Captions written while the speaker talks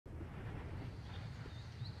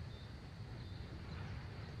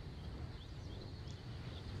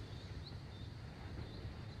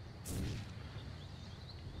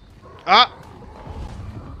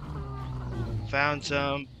Found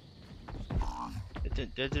some.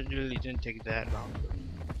 It really didn't take that long.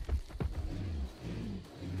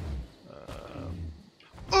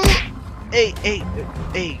 Oh!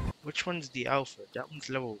 Hey! Which one's the alpha? That one's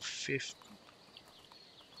level 50.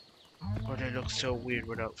 Oh, that looks so weird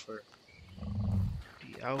without fur.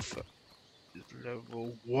 The alpha is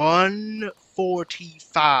level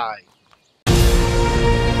 145.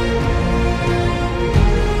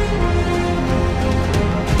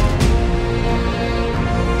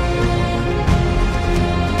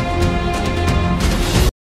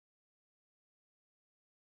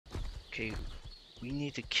 Okay, we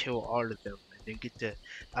need to kill all of them and then get the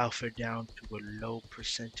alpha down to a low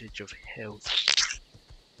percentage of health.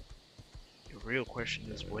 The real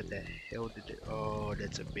question is, where the hell did it? Oh,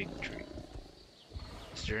 that's a big tree.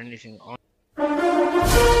 Is there anything on?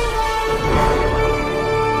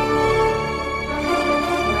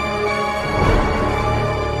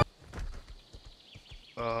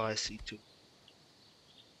 Oh, I see two.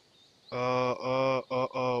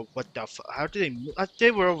 What the fuck? How did they move?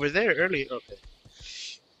 They were over there earlier. Okay.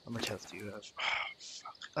 How much health do you have? Oh,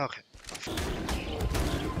 fuck. Okay.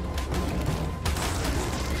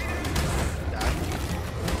 Die.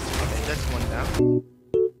 Okay, that's one down.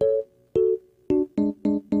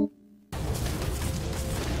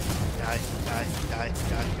 Die.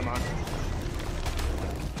 Come on.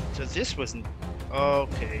 So this wasn't...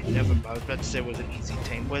 Okay, never mind. I was about to say it was an easy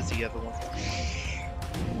tame. Where's the other one?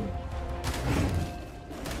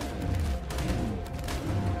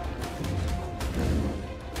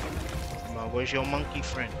 Come on, where's your monkey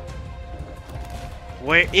friend?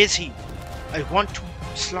 Where is he? I want to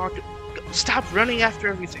slaughter... Stop running after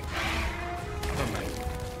everything. Oh my...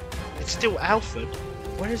 It's still Alfred.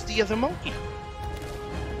 Where's the other monkey?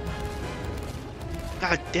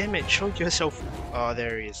 God damn it, show yourself. Oh,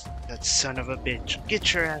 there he is. That son of a bitch.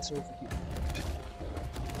 Get your ass over here.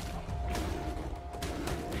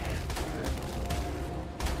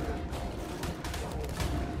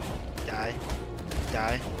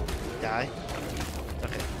 Die.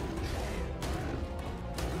 Okay.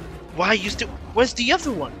 Why you still... Where's the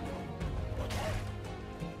other one?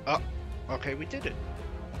 Oh, okay, we did it.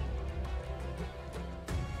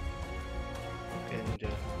 And,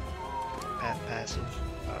 passive.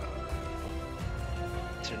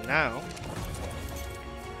 So now,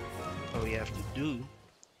 all we have to do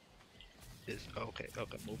is... Okay,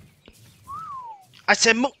 move. I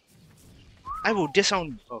said move! I will disown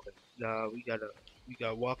you. Okay, we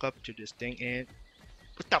gotta walk up to this thing and...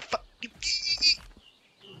 What the fuck?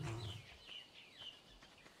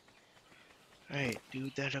 Alright, do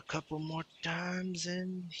that a couple more times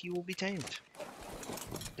and he will be tamed.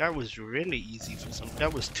 That was really easy for some.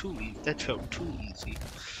 That was too easy. That felt too easy.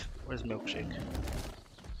 Where's Milkshake?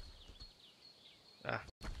 Ah.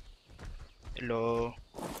 Hello.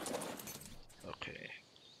 Okay.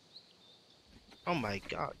 Oh my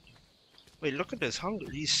god. Wait, look at this hunger.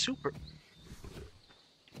 He's super...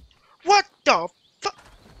 What the fuck?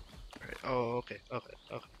 Right. Oh, okay.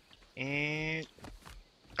 And...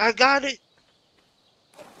 I got it!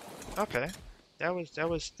 Okay. That was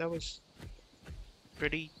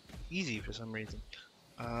pretty easy for some reason.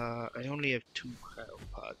 I only have 2 cryo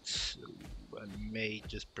pods, so I may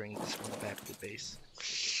just bring this one back to base.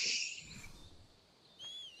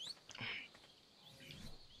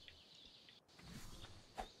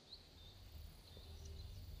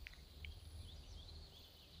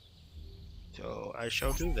 So I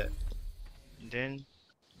shall do that. And then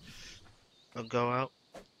I'll go out.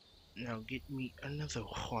 Now get me another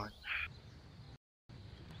one.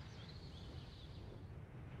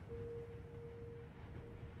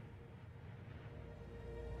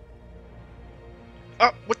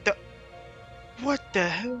 Oh, what the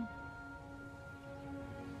hell?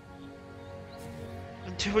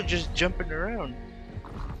 They were just jumping around.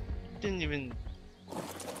 Didn't even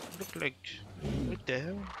look like... What the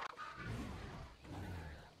hell?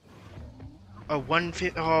 A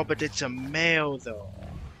 150. Oh, but it's a male though.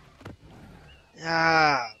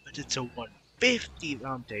 Ah, but it's a 150.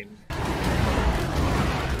 I'm taming.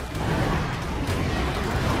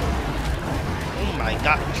 Oh my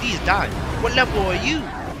god, please die. What level are you?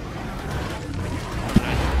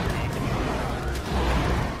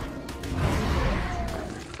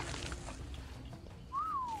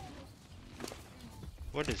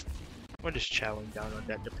 What is chowing down on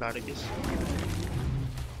that Diplodocus?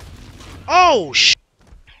 Oh sh!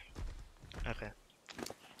 Okay.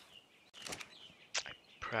 I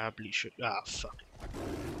probably should. Ah, fuck.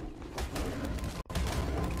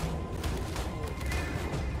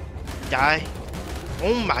 Die.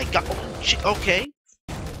 Oh my god. Oh shit. Okay.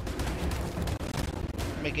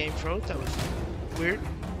 My game froze. That was. weird.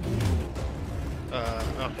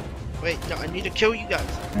 Okay. Wait, no, I need to kill you guys.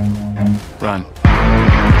 Run.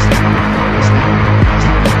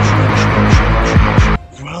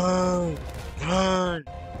 Run! Run!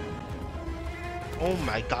 Oh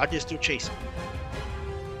my god, they're still chasing me.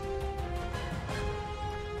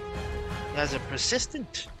 You guys are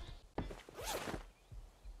persistent.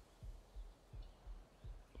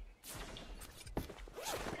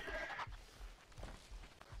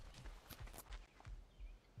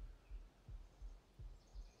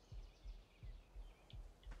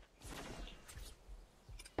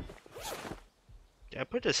 Did I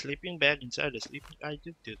put a sleeping bag inside a sleeping? I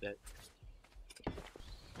did do that.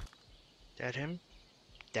 That him?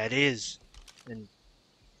 That is. And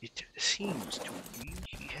it seems to be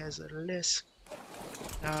he has a less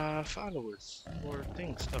followers or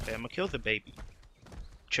things. Okay, I'm gonna kill the baby.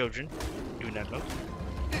 Children, do not look.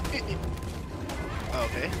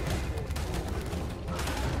 Okay.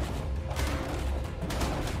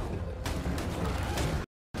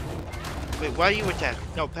 Wait, why are you attacking?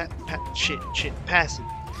 No, shit, pass it.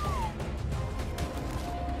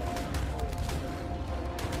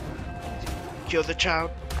 Kill the child.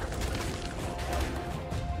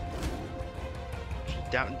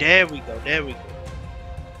 Down. There we go. There we go.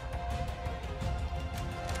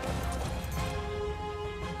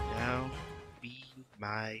 Now, be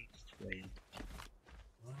my friend.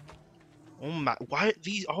 Oh my! Why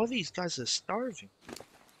all these guys are starving?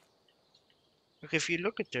 Look, if you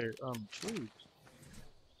look at their food.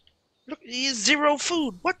 Look, he has 0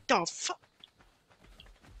 food. What the fuck?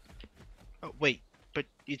 Oh wait, but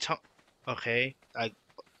it's okay.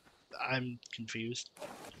 I'm confused.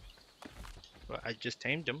 Well, I just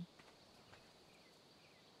tamed him.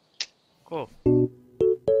 Cool.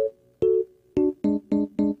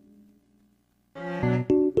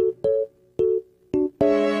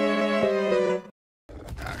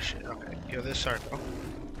 Ah shit. Okay, kill this circle.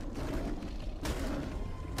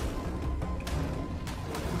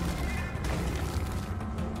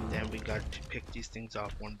 We got to pick these things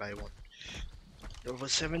off one by one. Over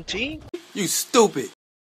 17? You stupid!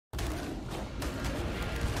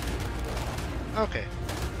 Okay.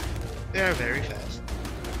 They are very fast.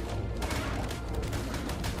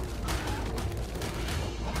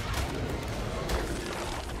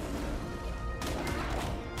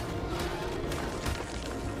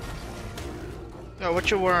 Oh, what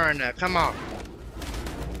you wearing there? Come on.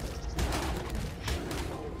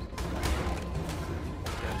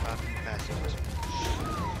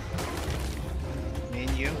 Me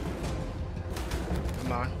and you.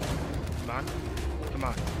 Come on. Come on. Come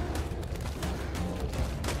on.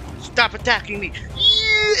 Stop attacking me!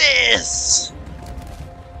 Yes!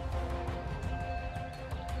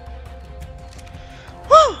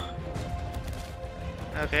 Woo!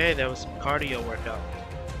 Okay, that was some cardio workout.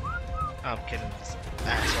 I'm kidding, this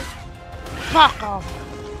asshole. Fuck off!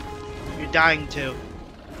 You're dying too.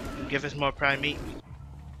 Give us more prime meat.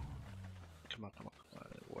 Come on, come on, come on.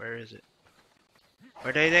 Where is it?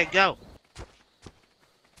 Where did they go?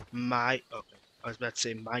 Okay. I was about to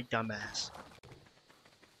say my dumbass.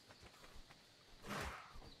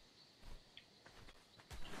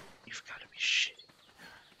 You've got to be shitting.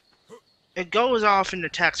 It goes off and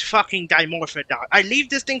attacks fucking Dimorphodon. I leave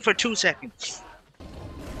this thing for 2 seconds.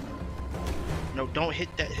 No, don't hit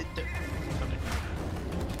that. Hit that. Okay.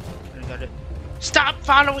 I got it. Stop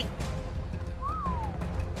following!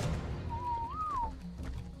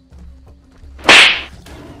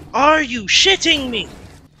 Are you shitting me?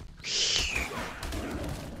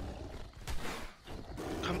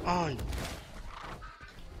 Come on.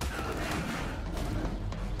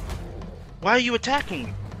 Why are you attacking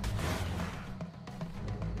me?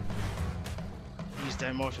 These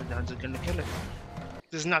Dimorphodons are gonna kill it.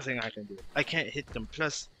 There's nothing I can do. I can't hit them.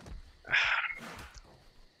 Plus,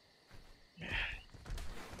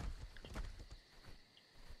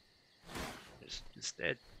 it's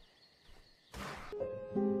dead.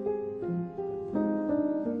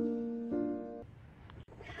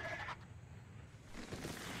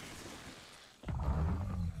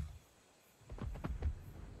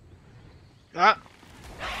 Ah!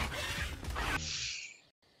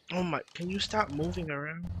 Oh my, can you stop moving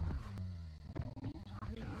around?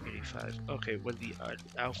 85. Okay, well the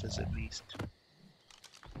alphas at least.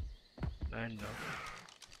 I know.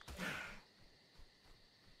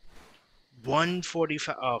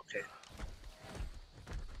 145. Oh, okay.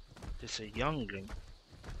 It's a youngling.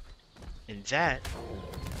 And that.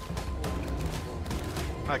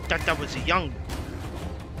 I thought that was a youngling.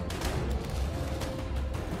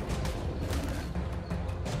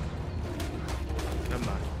 Come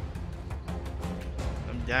on.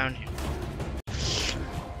 I'm down here.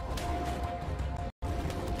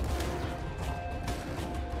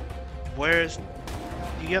 Where's...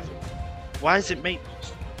 Do you have... Why is it mate?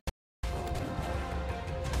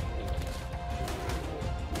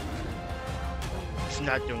 It's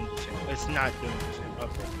not doing the same. It's not doing the same.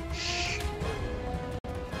 Okay.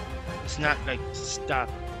 It's not like stop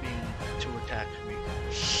being to attack me.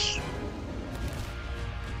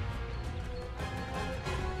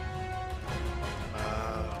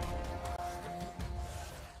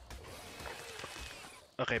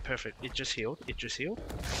 Okay, perfect. It just healed. It just healed.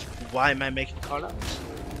 Why am I making callouts?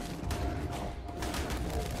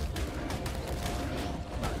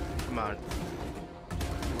 Come on.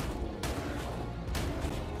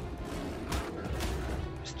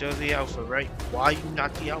 Still the alpha, right? Why are you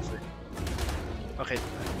not the alpha? Okay,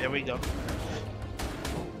 there we go.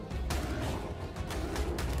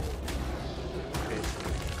 Okay.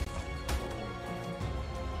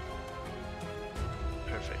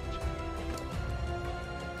 Perfect.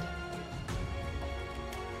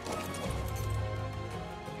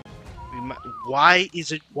 Why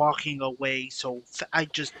is it walking away so I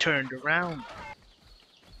just turned around?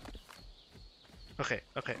 Okay,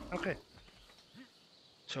 okay, okay.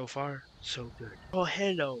 So far, so good. Oh,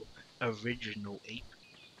 hello, original ape.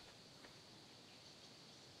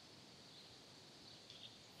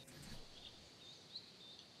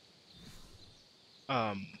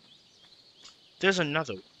 There's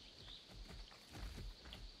another one.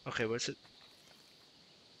 Okay, what's it?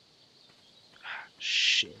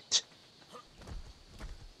 Shit.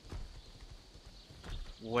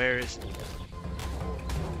 Where is it?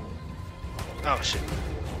 Oh, shit.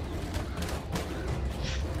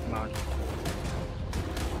 Come on.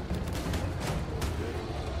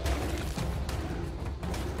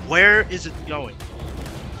 Where is it going?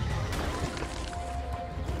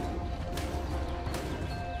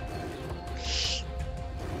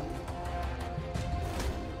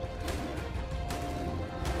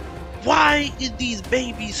 Why is these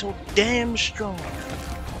babies so damn strong?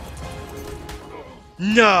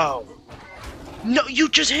 No! No, you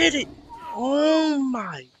just hit it! Oh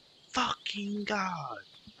my fucking god.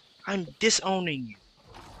 I'm disowning you.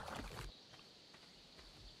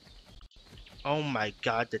 Oh my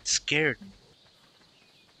god, that scared me.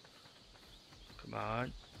 Come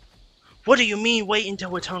on. What do you mean wait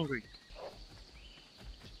until it's hungry?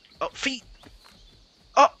 Oh, feet!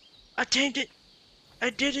 Oh! I tamed it! I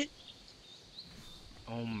did it!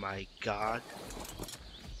 Oh my god.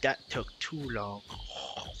 That took too long.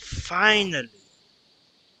 Oh, finally!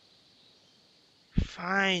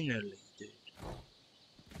 Finally!